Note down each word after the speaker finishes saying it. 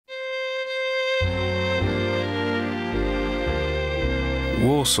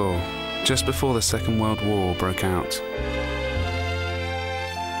Warsaw, just before the Second World War broke out.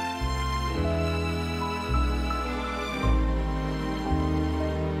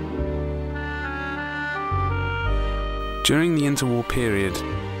 During the interwar period,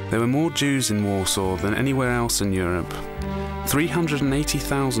 there were more Jews in Warsaw than anywhere else in Europe.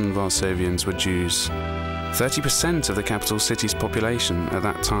 380,000 Warsavians were Jews, 30% of the capital city's population at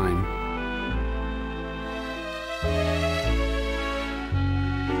that time.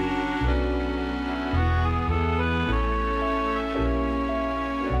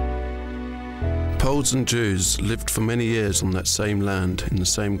 Poles and Jews lived for many years on that same land in the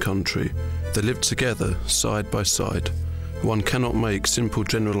same country. They lived together, side by side. One cannot make simple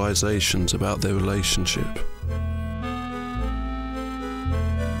generalizations about their relationship.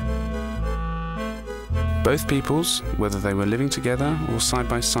 Both peoples, whether they were living together or side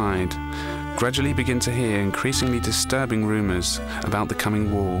by side, gradually begin to hear increasingly disturbing rumours about the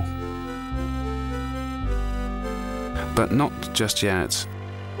coming war. But not just yet.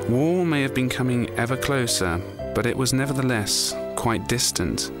 War may have been coming ever closer, but it was nevertheless quite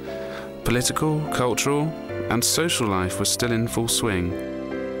distant. Political, cultural, and social life was still in full swing.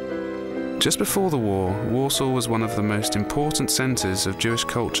 Just before the war, Warsaw was one of the most important centres of Jewish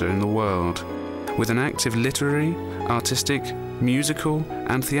culture in the world, with an active literary, artistic, musical,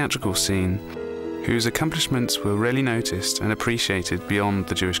 and theatrical scene, whose accomplishments were rarely noticed and appreciated beyond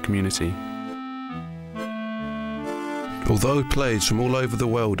the Jewish community. Although plays from all over the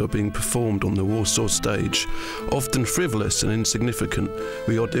world are being performed on the Warsaw stage, often frivolous and insignificant,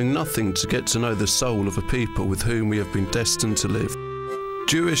 we are doing nothing to get to know the soul of a people with whom we have been destined to live.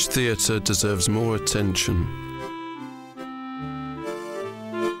 Jewish theatre deserves more attention.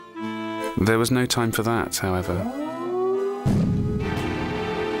 There was no time for that, however.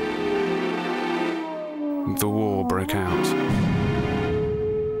 The war broke out.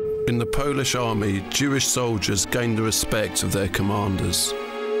 In the Polish army, Jewish soldiers gained the respect of their commanders.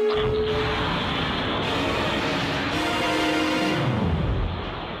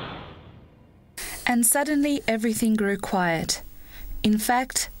 And suddenly everything grew quiet. In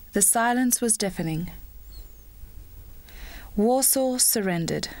fact, the silence was deafening. Warsaw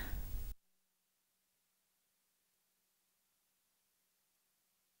surrendered.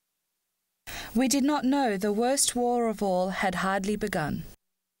 We did not know the worst war of all had hardly begun.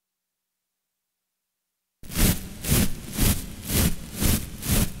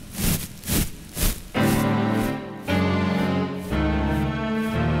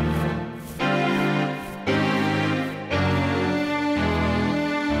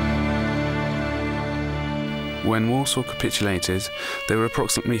 When Warsaw capitulated, there were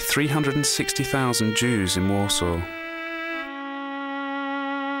approximately 360,000 Jews in Warsaw.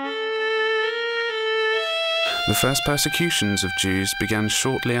 The first persecutions of Jews began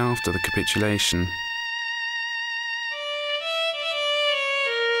shortly after the capitulation.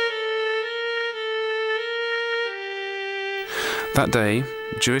 That day,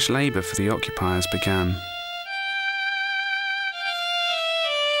 Jewish labour for the occupiers began.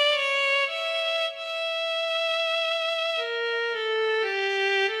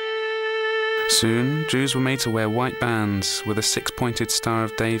 Soon, Jews were made to wear white bands with a six-pointed Star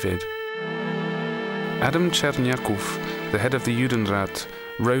of David. Adam Czerniaków, the head of the Judenrat,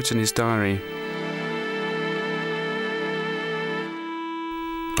 wrote in his diary,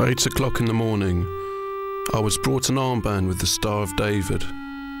 "8 o'clock in the morning, I was brought an armband with the Star of David.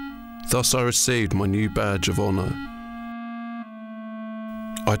 Thus I received my new badge of honour.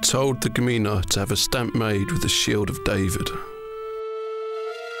 I told the Gmina to have a stamp made with the Shield of David."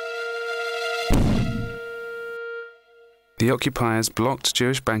 The occupiers blocked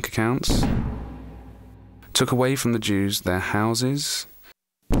Jewish bank accounts, took away from the Jews their houses,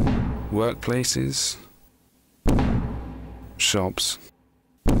 workplaces, shops.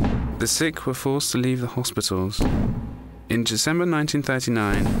 The sick were forced to leave the hospitals. In December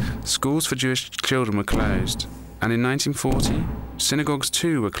 1939, schools for Jewish children were closed, and in 1940, synagogues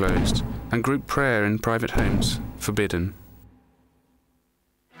too were closed, and group prayer in private homes forbidden.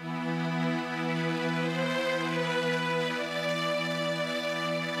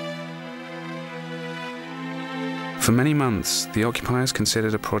 For many months, the occupiers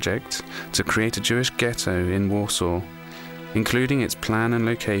considered a project to create a Jewish ghetto in Warsaw, including its plan and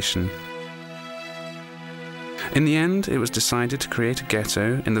location. In the end, it was decided to create a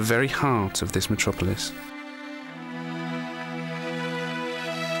ghetto in the very heart of this metropolis.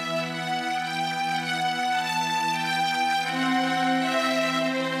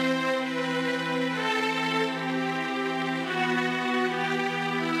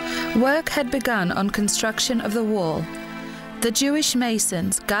 Work had begun on construction of the wall, The Jewish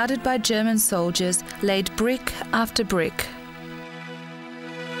masons, guarded by German soldiers, laid brick after brick.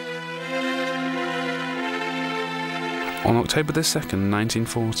 On October 2nd,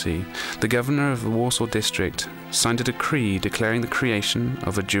 1940, the governor of the Warsaw district signed a decree declaring the creation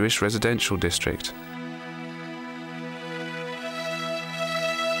of a Jewish residential district.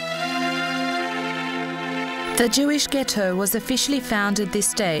 The Jewish ghetto was officially founded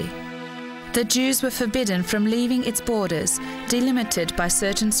this day. The Jews were forbidden from leaving its borders, delimited by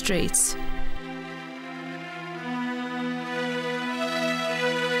certain streets.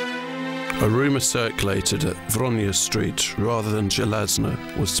 A rumour circulated that Żelazna Street, rather than Żelazna,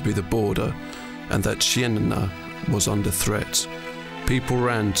 was to be the border, and that Chłodna was under threat. People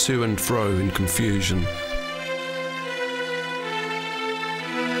ran to and fro in confusion.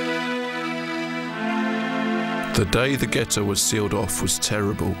 The day the ghetto was sealed off was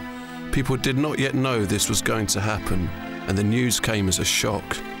terrible. People did not yet know this was going to happen, and the news came as a shock.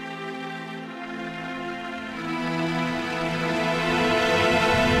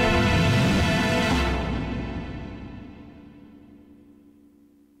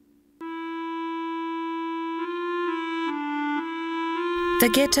 The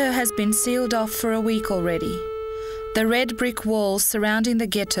ghetto has been sealed off for a week already. The red brick walls surrounding the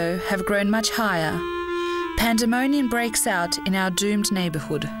ghetto have grown much higher. Pandemonium breaks out in our doomed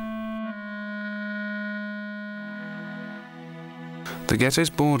neighbourhood. The ghetto's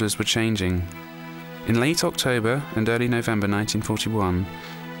borders were changing. In late October and early November 1941,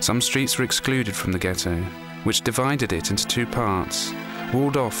 some streets were excluded from the ghetto, which divided it into two parts,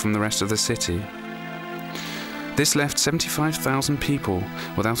 walled off from the rest of the city. This left 75,000 people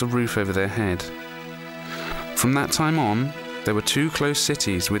without a roof over their head. From that time on, there were two close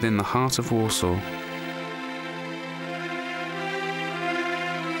cities within the heart of Warsaw.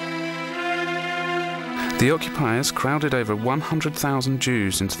 The occupiers crowded over 100,000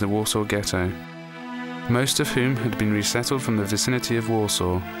 Jews into the Warsaw Ghetto, most of whom had been resettled from the vicinity of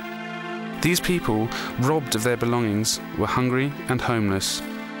Warsaw. These people, robbed of their belongings, were hungry and homeless.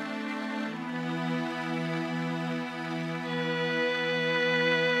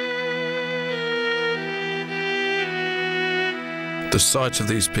 The sight of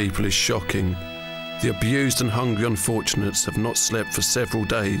these people is shocking. The abused and hungry unfortunates have not slept for several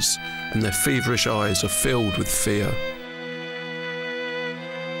days, and their feverish eyes are filled with fear.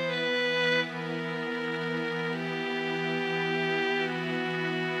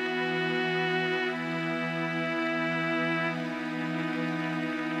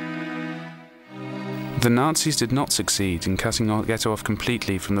 The Nazis did not succeed in cutting our ghetto off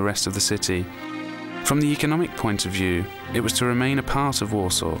completely from the rest of the city. From the economic point of view, it was to remain a part of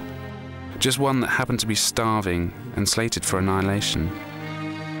Warsaw, just one that happened to be starving and slated for annihilation.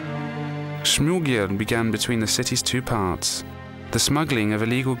 Schmuggel began between the city's two parts, the smuggling of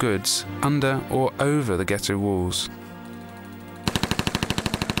illegal goods under or over the ghetto walls.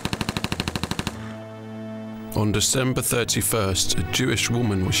 On December 31st, a Jewish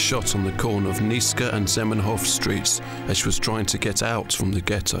woman was shot on the corner of Niska and Zemenhof streets as she was trying to get out from the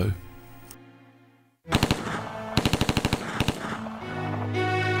ghetto.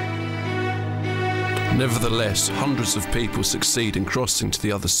 Nevertheless, hundreds of people succeed in crossing to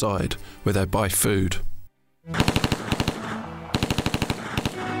the other side, where they buy food.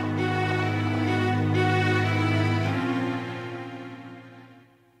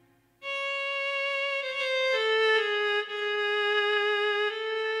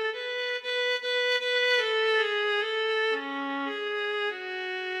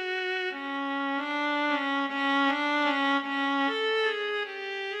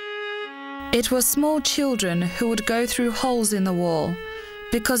 It was small children who would go through holes in the wall,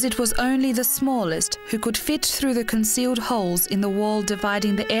 because it was only the smallest who could fit through the concealed holes in the wall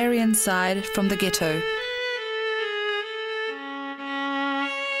dividing the Aryan side from the ghetto.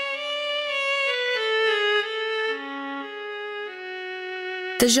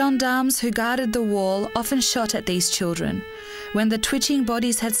 The gendarmes who guarded the wall often shot at these children. When the twitching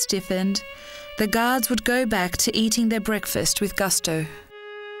bodies had stiffened, the guards would go back to eating their breakfast with gusto.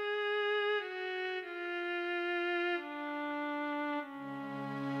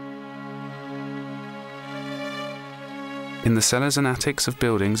 In the cellars and attics of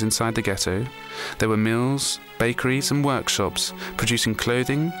buildings inside the ghetto, there were mills, bakeries and workshops producing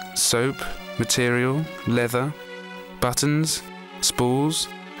clothing, soap, material, leather, buttons, spools,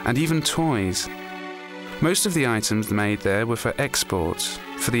 and even toys. Most of the items made there were for export,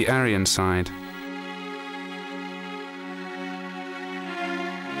 for the Aryan side.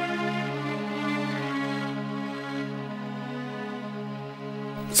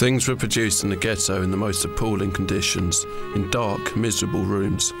 Things were produced in the ghetto in the most appalling conditions, in dark, miserable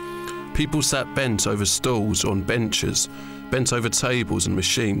rooms. People sat bent over stools or on benches, bent over tables and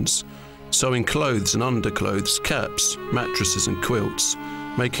machines, sewing clothes and underclothes, caps, mattresses and quilts,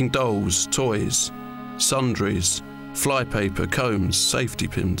 making dolls, toys, sundries, flypaper, combs, safety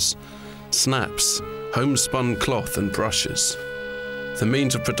pins, snaps, homespun cloth and brushes. The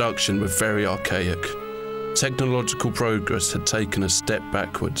means of production were very archaic. Technological progress had taken a step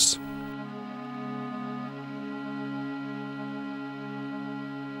backwards.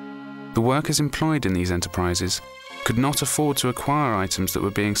 The workers employed in these enterprises could not afford to acquire items that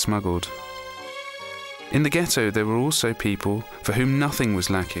were being smuggled. In the ghetto, there were also people for whom nothing was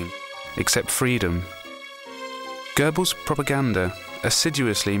lacking, except freedom. Goebbels' propaganda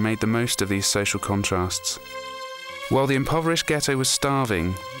assiduously made the most of these social contrasts. While the impoverished ghetto was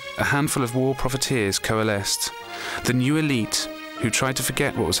starving, a handful of war profiteers coalesced, the new elite who tried to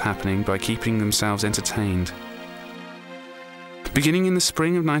forget what was happening by keeping themselves entertained. Beginning in the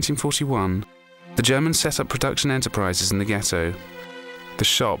spring of 1941, the Germans set up production enterprises in the ghetto, the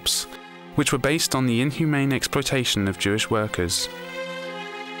shops, which were based on the inhumane exploitation of Jewish workers.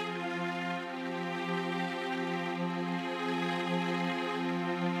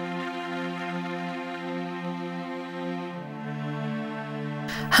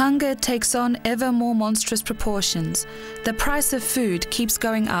 Hunger takes on ever more monstrous proportions. The price of food keeps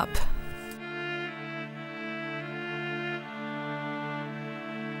going up.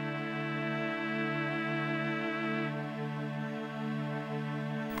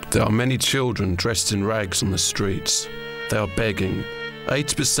 There are many children dressed in rags on the streets. They are begging.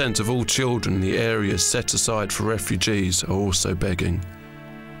 80% of all children in the areas set aside for refugees are also begging.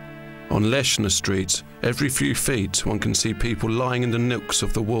 On Żelazna Street, every few feet one can see people lying in the nooks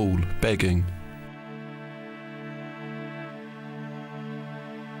of the wall, begging.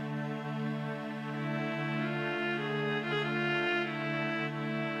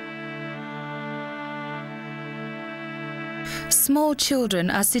 Small children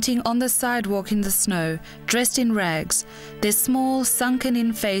are sitting on the sidewalk in the snow, dressed in rags. Their small,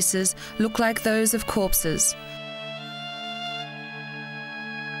 sunken-in faces look like those of corpses.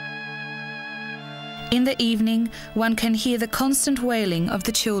 In the evening, one can hear the constant wailing of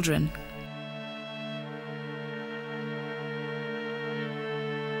the children.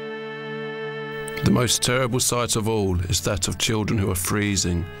 The most terrible sight of all is that of children who are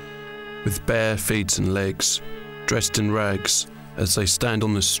freezing, with bare feet and legs, dressed in rags, as they stand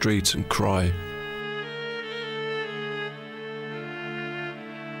on the street and cry.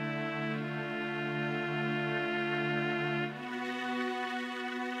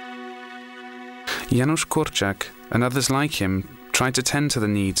 Janusz Korczak and others like him tried to tend to the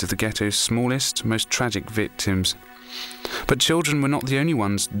needs of the ghetto's smallest, most tragic victims. But children were not the only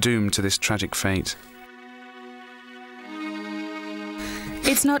ones doomed to this tragic fate.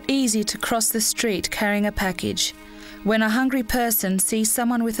 It's not easy to cross the street carrying a package. When a hungry person sees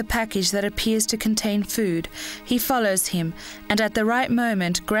someone with a package that appears to contain food, he follows him and at the right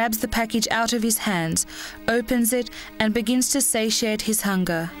moment grabs the package out of his hands, opens it and begins to satiate his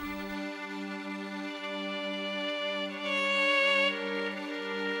hunger.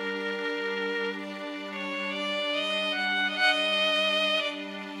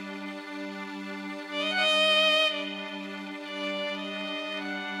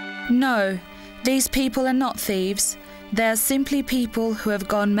 No, these people are not thieves. They are simply people who have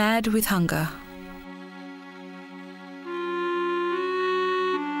gone mad with hunger.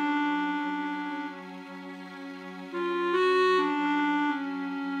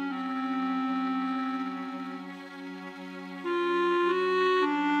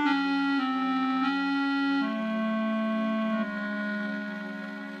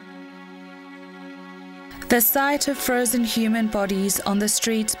 The sight of frozen human bodies on the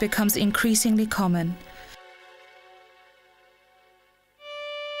streets becomes increasingly common.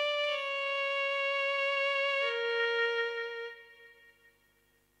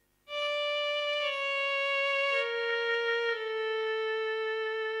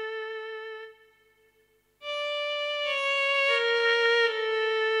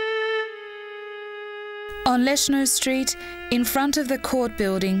 On Żelazna Street, in front of the court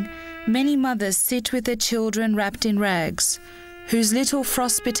building, many mothers sit with their children wrapped in rags, whose little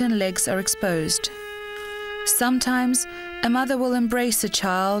frostbitten legs are exposed. Sometimes, a mother will embrace a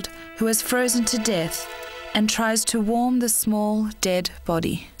child who has frozen to death and tries to warm the small, dead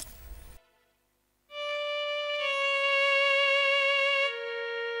body.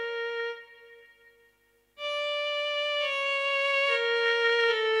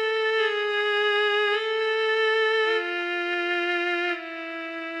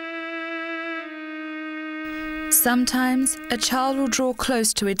 Sometimes a child will draw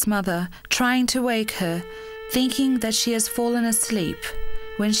close to its mother, trying to wake her, thinking that she has fallen asleep,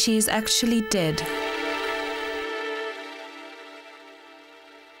 when she is actually dead.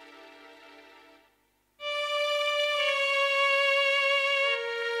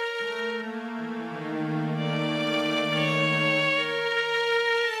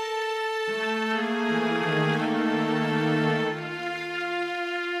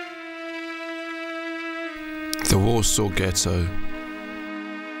 The Warsaw Ghetto.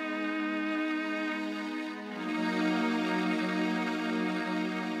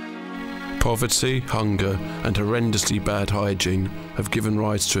 Poverty, hunger, and horrendously bad hygiene have given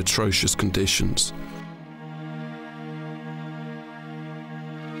rise to atrocious conditions.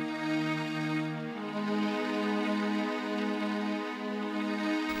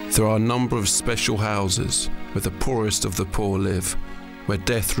 There are a number of special houses where the poorest of the poor live, where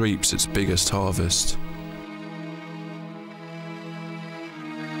death reaps its biggest harvest.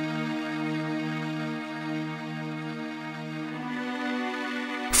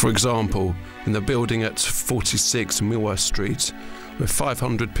 For example, in the building at 46 Warsaw Street, where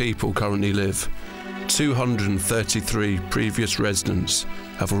 500 people currently live, 233 previous residents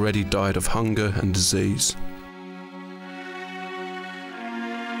have already died of hunger and disease.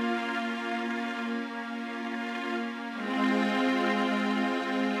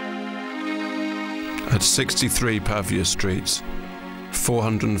 At 63 Pavia Street,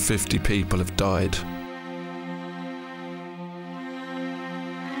 450 people have died.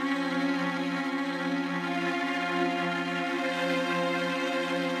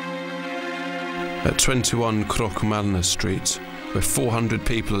 At 21 Żelazna Street, where 400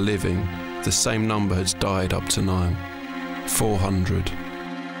 people are living, the same number has died up to now. 400.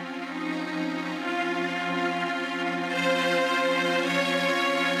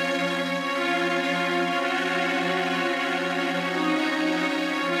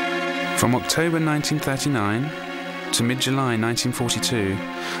 From October 1939 to mid-July 1942,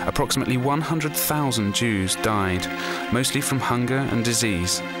 approximately 100,000 Jews died, mostly from hunger and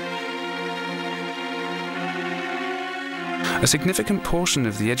disease. A significant portion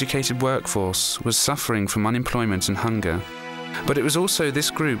of the educated workforce was suffering from unemployment and hunger, but it was also this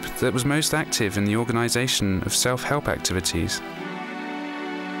group that was most active in the organisation of self-help activities.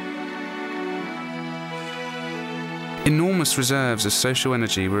 Enormous reserves of social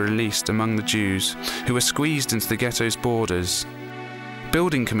energy were released among the Jews who were squeezed into the ghetto's borders.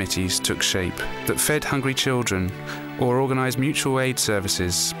 Building committees took shape that fed hungry children or organised mutual aid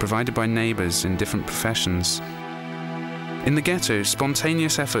services provided by neighbours in different professions. In the ghetto,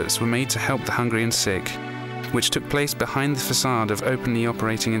 spontaneous efforts were made to help the hungry and sick, which took place behind the facade of openly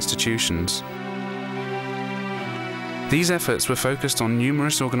operating institutions. These efforts were focused on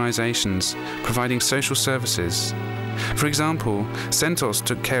numerous organisations providing social services. For example, Centos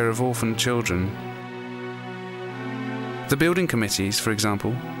took care of orphaned children. The building committees, for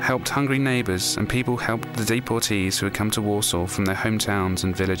example, helped hungry neighbours, and people helped the deportees who had come to Warsaw from their hometowns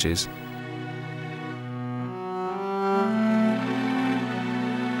and villages.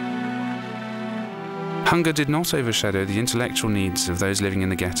 Hunger did not overshadow the intellectual needs of those living in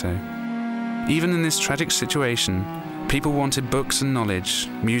the ghetto. Even in this tragic situation, people wanted books and knowledge,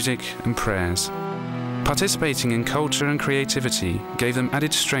 music and prayers. Participating in culture and creativity gave them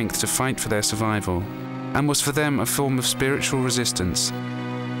added strength to fight for their survival, and was for them a form of spiritual resistance.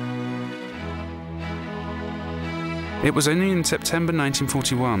 It was only in September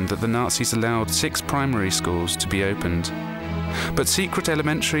 1941 that the Nazis allowed 6 primary schools to be opened. But secret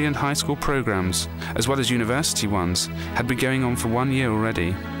elementary and high school programs, as well as university ones, had been going on for 1 year already.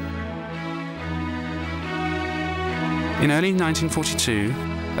 In early 1942,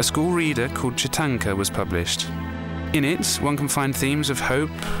 a school reader called Czytanka was published. In it, one can find themes of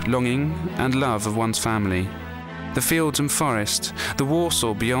hope, longing, and love of one's family. The fields and forest, the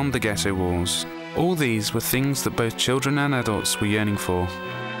Warsaw beyond the ghetto walls. All these were things that both children and adults were yearning for.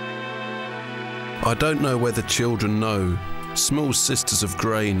 I don't know whether children know, small sisters of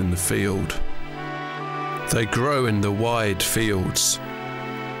grain in the field. They grow in the wide fields,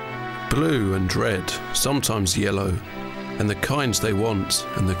 blue and red, sometimes yellow, and the kinds they want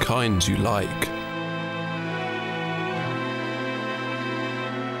and the kinds you like.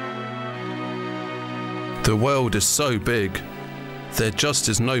 The world is so big, there just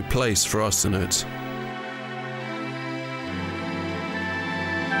is no place for us in it.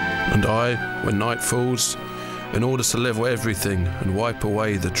 And I, when night falls, in order to level everything and wipe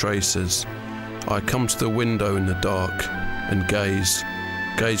away the traces, I come to the window in the dark and gaze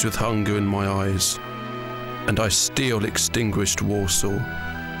with hunger in my eyes. And I steal extinguished Warsaw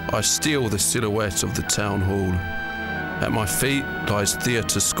I steal the silhouette of the town hall. At my feet lies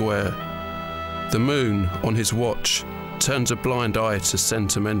Theatre Square. The moon, on his watch, turns a blind eye to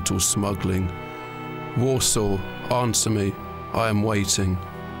sentimental smuggling. Warsaw, answer me, I am waiting.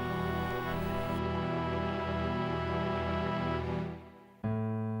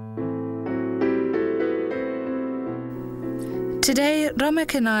 Today,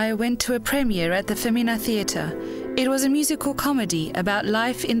 Romek and I went to a premiere at the Femina Theatre. It was a musical comedy about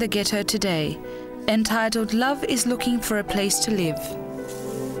life in the ghetto today, entitled Love is Looking for a Place to Live.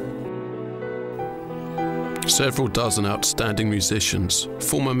 Several dozen outstanding musicians,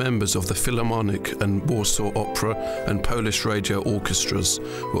 former members of the Philharmonic and Warsaw Opera and Polish radio orchestras,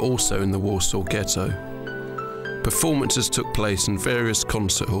 were also in the Warsaw Ghetto. Performances took place in various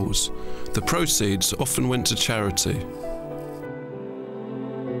concert halls. The proceeds often went to charity.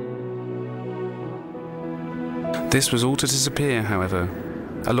 This was all to disappear, however,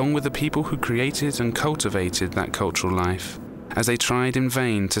 along with the people who created and cultivated that cultural life, as they tried in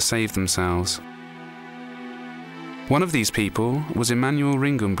vain to save themselves. One of these people was Emanuel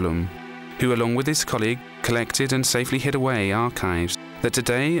Ringenblum, who along with his colleague collected and safely hid away archives that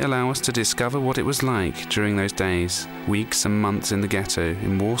today allow us to discover what it was like during those days, weeks and months in the ghetto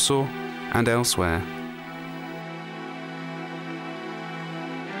in Warsaw and elsewhere.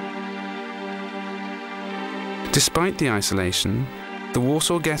 Despite the isolation, the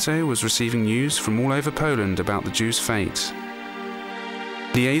Warsaw Ghetto was receiving news from all over Poland about the Jews' fate.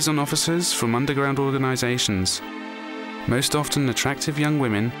 Liaison officers from underground organizations, most often attractive young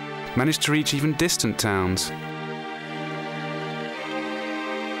women, managed to reach even distant towns.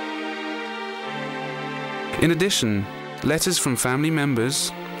 In addition, letters from family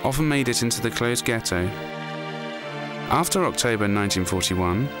members often made it into the closed ghetto. After October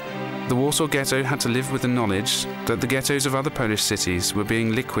 1941, the Warsaw Ghetto had to live with the knowledge that the ghettos of other Polish cities were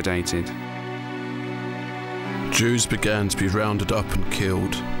being liquidated. Jews began to be rounded up and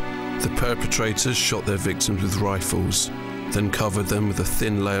killed. The perpetrators shot their victims with rifles, then covered them with a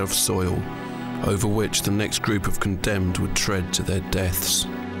thin layer of soil, over which the next group of condemned would tread to their deaths.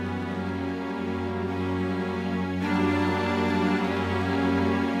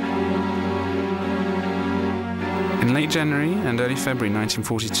 In late January and early February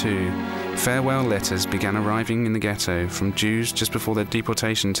 1942, farewell letters began arriving in the ghetto from Jews just before their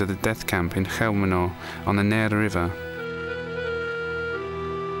deportation to the death camp in Chełmno on the Ner River.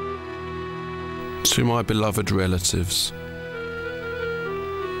 To my beloved relatives,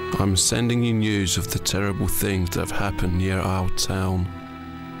 I'm sending you news of the terrible things that have happened near our town.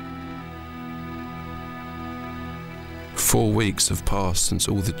 4 weeks have passed since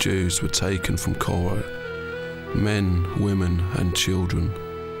all the Jews were taken from Koro. Men, women and children.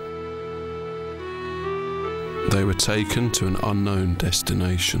 They were taken to an unknown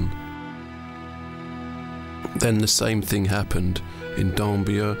destination. Then the same thing happened in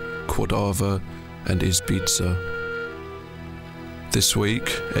Dąbia, Kłodawa and Izbica. This week,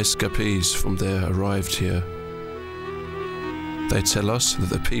 escapees from there arrived here. They tell us that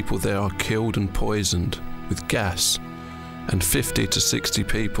the people there are killed and poisoned with gas, and 50 to 60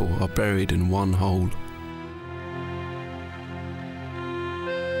 people are buried in one hole.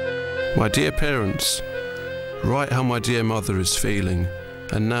 My dear parents, write how my dear mother is feeling,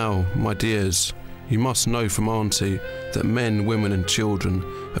 and now, my dears, you must know from Auntie that men, women and children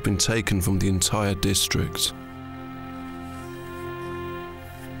have been taken from the entire district.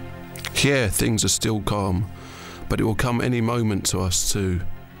 Here things are still calm, but it will come any moment to us too.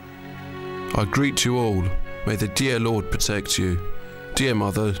 I greet you all, may the dear Lord protect you. Dear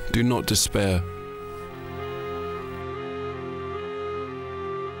mother, do not despair.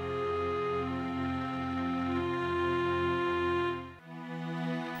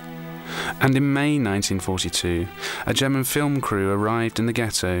 And in May 1942, a German film crew arrived in the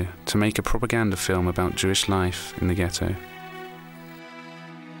ghetto to make a propaganda film about Jewish life in the ghetto.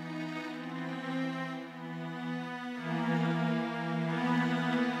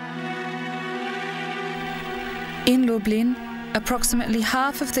 In Lublin, approximately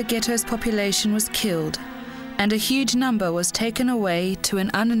half of the ghetto's population was killed, and a huge number was taken away to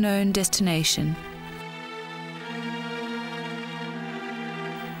an unknown destination.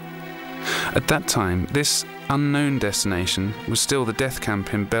 At that time, this unknown destination was still the death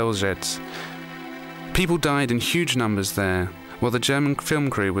camp in Belzec. People died in huge numbers there, while the German film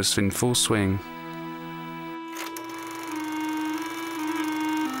crew was in full swing.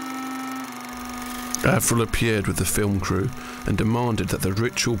 Avril appeared with the film crew and demanded that the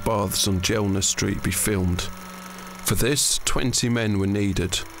ritual baths on Żelazna Street be filmed. For this, 20 men were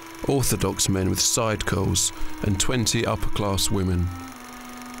needed, Orthodox men with side coals and 20 upper-class women.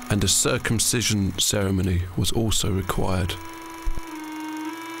 and a circumcision ceremony was also required.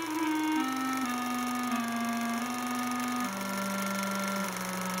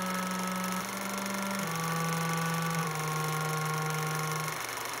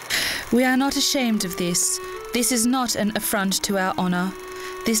 We are not ashamed of this. This is not an affront to our honour.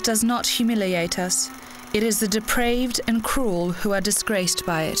 This does not humiliate us. It is the depraved and cruel who are disgraced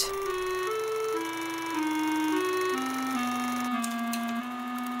by it.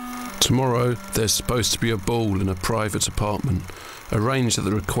 Tomorrow there's supposed to be a ball in a private apartment, arranged at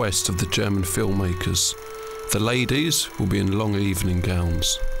the request of the German filmmakers. The ladies will be in long evening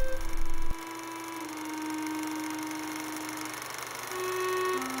gowns.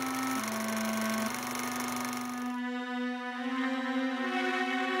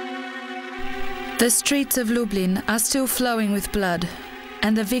 The streets of Lublin are still flowing with blood,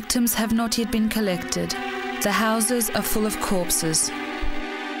 and the victims have not yet been collected. The houses are full of corpses.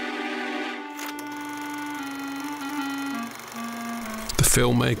 The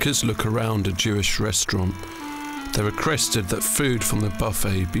filmmakers look around a Jewish restaurant. They requested that food from the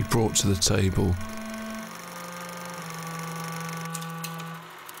buffet be brought to the table.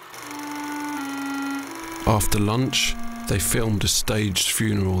 After lunch, they filmed a staged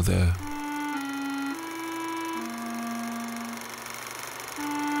funeral there.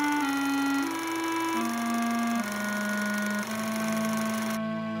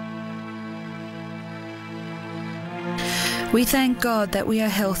 We thank God that we are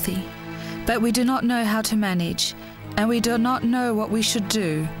healthy, but we do not know how to manage, and we do not know what we should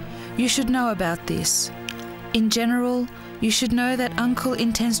do. You should know about this. In general, you should know that Uncle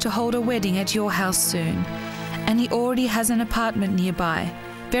intends to hold a wedding at your house soon, and he already has an apartment nearby,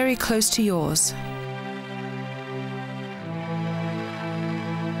 very close to yours.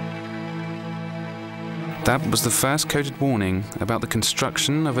 That was the first coded warning about the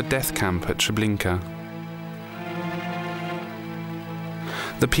construction of a death camp at Treblinka.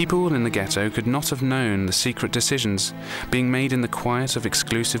 The people in the ghetto could not have known the secret decisions being made in the quiet of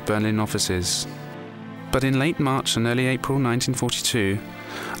exclusive Berlin offices. But in late March and early April 1942,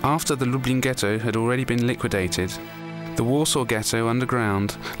 after the Lublin ghetto had already been liquidated, the Warsaw Ghetto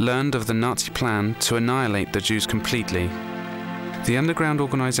underground learned of the Nazi plan to annihilate the Jews completely. The underground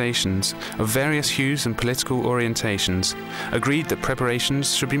organizations of various hues and political orientations agreed that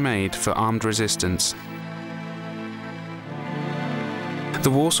preparations should be made for armed resistance. The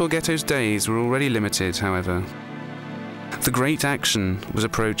Warsaw Ghetto's days were already limited, however. The great action was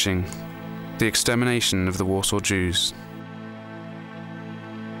approaching, the extermination of the Warsaw Jews.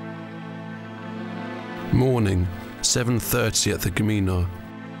 Morning, 7:30 at the Gmina.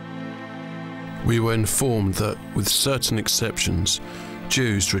 We were informed that, with certain exceptions,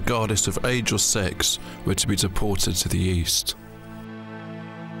 Jews, regardless of age or sex, were to be deported to the east.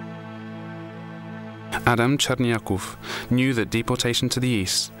 Adam Czerniaków knew that deportation to the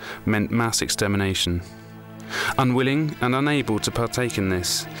east meant mass extermination. Unwilling and unable to partake in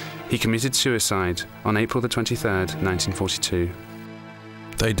this, he committed suicide on April the 23rd, 1942.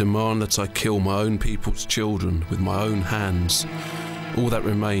 They demand that I kill my own people's children with my own hands. All that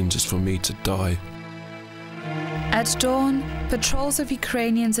remains is for me to die. At dawn, patrols of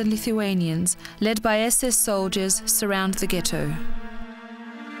Ukrainians and Lithuanians, led by SS soldiers, surround the ghetto.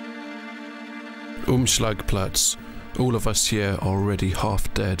 Umschlagplatz, all of us here are already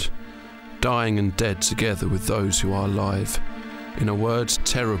half dead, dying and dead together with those who are alive. In a word,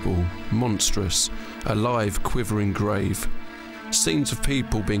 terrible, monstrous, a live, quivering grave. Scenes of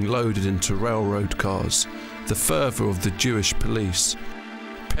people being loaded into railroad cars, the fervour of the Jewish police,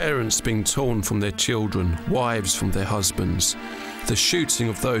 parents being torn from their children, wives from their husbands, the shooting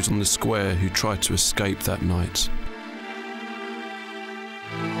of those on the square who tried to escape that night.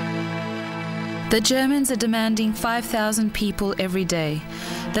 The Germans are demanding 5,000 people every day.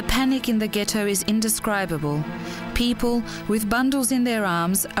 The panic in the ghetto is indescribable. People with bundles in their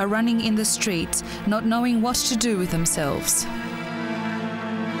arms are running in the streets, not knowing what to do with themselves.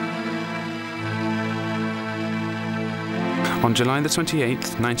 On July the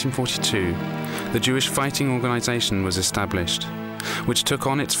 28th, 1942, the Jewish Fighting Organization was established, which took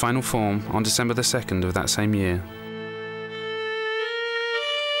on its final form on December the 2nd of that same year.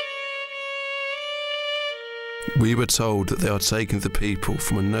 We were told that they are taking the people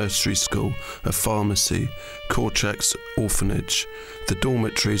from a nursery school, a pharmacy, Korczak's orphanage, the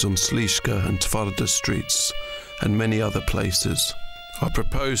dormitories on Ślizga and Chłodna Streets, and many other places. I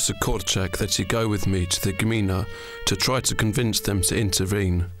proposed to Korczak that he go with me to the Gmina to try to convince them to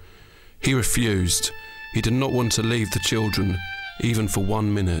intervene. He refused. He did not want to leave the children, even for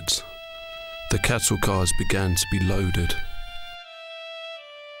 1 minute. The cattle cars began to be loaded.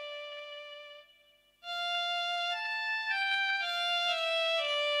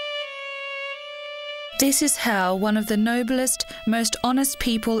 This is how one of the noblest, most honest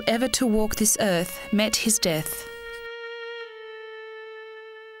people ever to walk this earth met his death.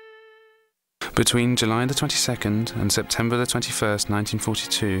 Between July the 22nd and September the 21st,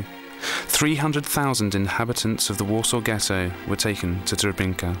 1942, 300,000 inhabitants of the Warsaw Ghetto were taken to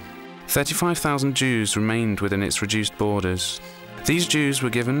Treblinka. 35,000 Jews remained within its reduced borders. These Jews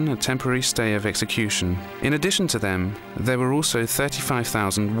were given a temporary stay of execution. In addition to them, there were also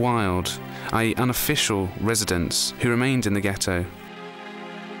 35,000 wild, i.e. unofficial, residents who remained in the ghetto.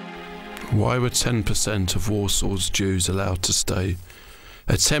 Why were 10% of Warsaw's Jews allowed to stay?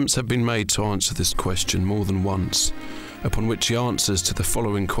 Attempts have been made to answer this question more than once, upon which the answers to the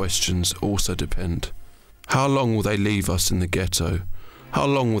following questions also depend. How long will they leave us in the ghetto? How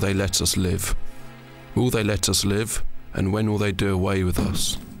long will they let us live? Will they let us live? And when will they do away with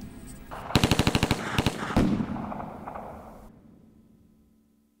us?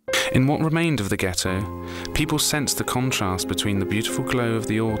 In what remained of the ghetto, people sensed the contrast between the beautiful glow of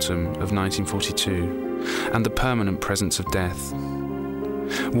the autumn of 1942 and the permanent presence of death.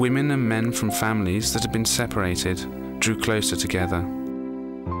 Women and men from families that had been separated drew closer together.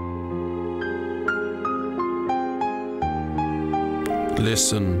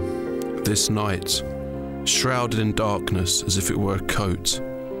 Listen, this night, shrouded in darkness as if it were a coat,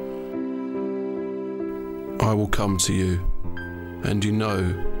 I will come to you, and you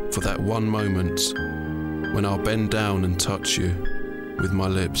know, for that one moment, when I'll bend down and touch you with my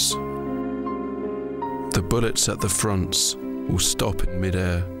lips, the bullets at the fronts will stop in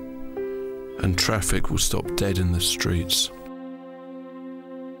mid-air, and traffic will stop dead in the streets.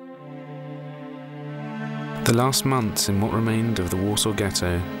 The last months in what remained of the Warsaw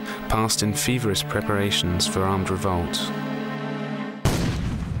Ghetto passed in feverish preparations for armed revolt.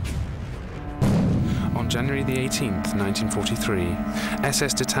 On January the 18th, 1943,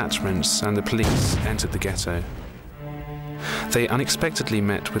 SS detachments and the police entered the ghetto. They unexpectedly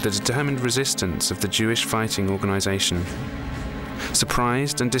met with the determined resistance of the Jewish fighting organization.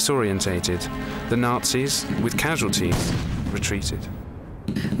 Surprised and disorientated, the Nazis, with casualties, retreated.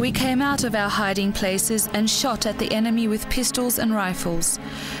 We came out of our hiding places and shot at the enemy with pistols and rifles.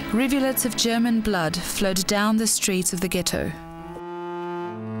 Rivulets of German blood flowed down the streets of the ghetto.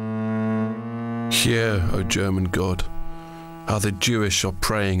 Hear, O German God, how the Jewish are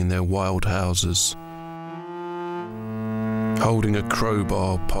praying in their wild houses, holding a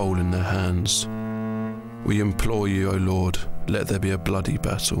crowbar pole in their hands. We implore you, O Lord, let there be a bloody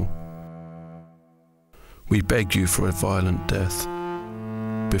battle. We beg you for a violent death.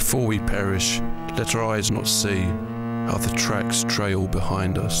 Before we perish, let our eyes not see how the tracks trail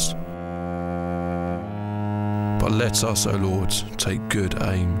behind us. But let us, O Lord, take good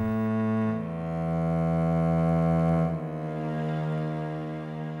aim.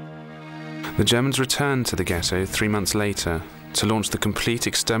 The Germans returned to the ghetto 3 months later to launch the complete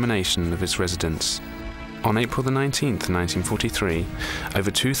extermination of its residents. On April the 19th, 1943,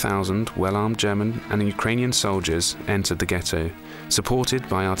 over 2,000 well-armed German and Ukrainian soldiers entered the ghetto, supported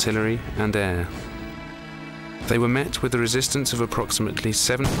by artillery and air. They were met with the resistance of approximately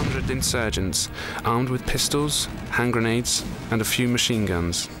 700 insurgents armed with pistols, hand grenades, and a few machine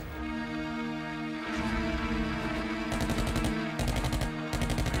guns.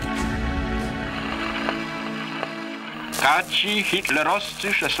 Ci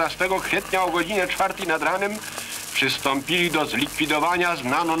hitlerowscy 16 kwietnia o godzinie 4 nad ranem przystąpili do zlikwidowania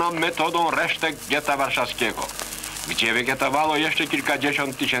znaną nam metodą resztek getta warszawskiego, gdzie wegetowało jeszcze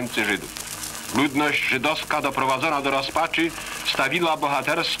kilkadziesiąt tysięcy Żydów. Ludność żydowska doprowadzona do rozpaczy stawiła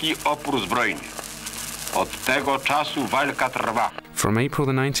bohaterski opór zbrojny. Od tego czasu walka trwa. From April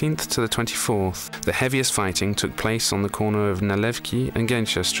the 19th to the 24th, the heaviest fighting took place on the corner of Nalewki and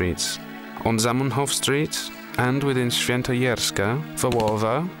Gęsia streets, on Zamonhof Street, and within Świętojerska,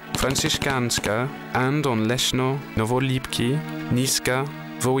 Wołowa, Franciszkanska, and on Leszno, Nowolipki, Niska,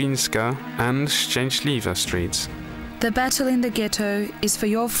 Wołyńska, and Szczęśliwa streets. The battle in the ghetto is for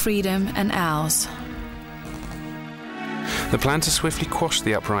your freedom and ours. The plan to swiftly quash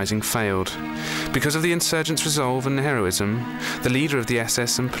the uprising failed. Because of the insurgents' resolve and heroism, the leader of the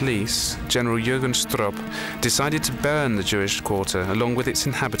SS and police, General Jürgen Stroop, decided to burn the Jewish quarter along with its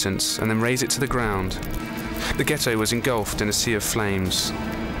inhabitants and then raze it to the ground. The ghetto was engulfed in a sea of flames.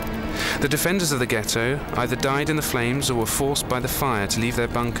 The defenders of the ghetto either died in the flames or were forced by the fire to leave their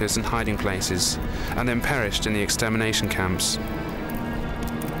bunkers and hiding places, and then perished in the extermination camps.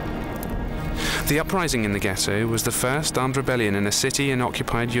 The uprising in the ghetto was the first armed rebellion in a city in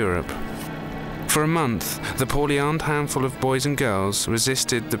occupied Europe. For a month, the poorly armed handful of boys and girls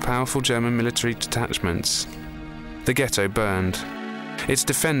resisted the powerful German military detachments. The ghetto burned. Its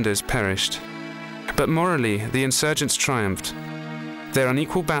defenders perished. But morally, the insurgents triumphed. Their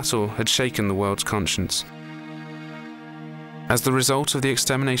unequal battle had shaken the world's conscience. As the result of the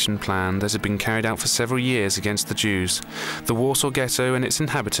extermination plan that had been carried out for several years against the Jews, the Warsaw Ghetto and its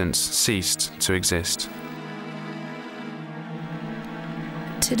inhabitants ceased to exist.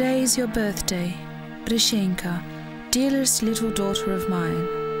 Today is your birthday, Ryshenka, dearest little daughter of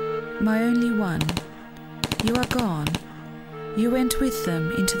mine, my only one. You are gone. You went with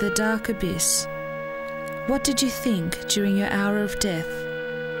them into the dark abyss. What did you think during your hour of death?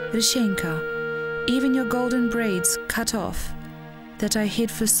 Ryshenka, even your golden braids cut off, that I hid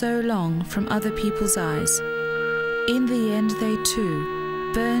for so long from other people's eyes. In the end they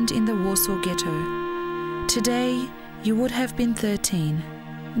too burned in the Warsaw Ghetto. Today you would have been 13.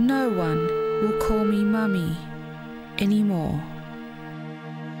 No one will call me Mummy anymore.